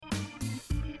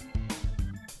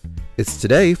It's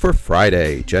today for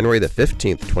Friday, January the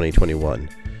 15th, 2021.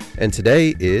 And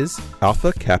today is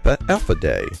Alpha Kappa Alpha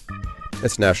Day.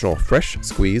 It's National Fresh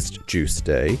Squeezed Juice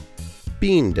Day,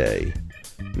 Bean Day,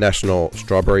 National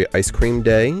Strawberry Ice Cream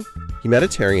Day,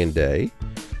 Humanitarian Day,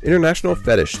 International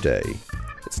Fetish Day.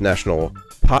 It's National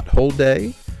Pothole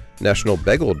Day, National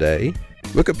Bagel Day,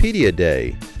 Wikipedia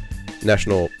Day,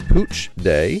 National Pooch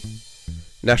Day,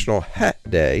 National Hat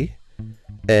Day,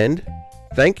 and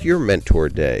Thank Your Mentor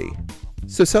Day.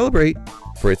 So celebrate,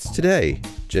 for it's today,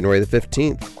 January the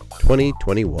 15th,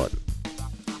 2021.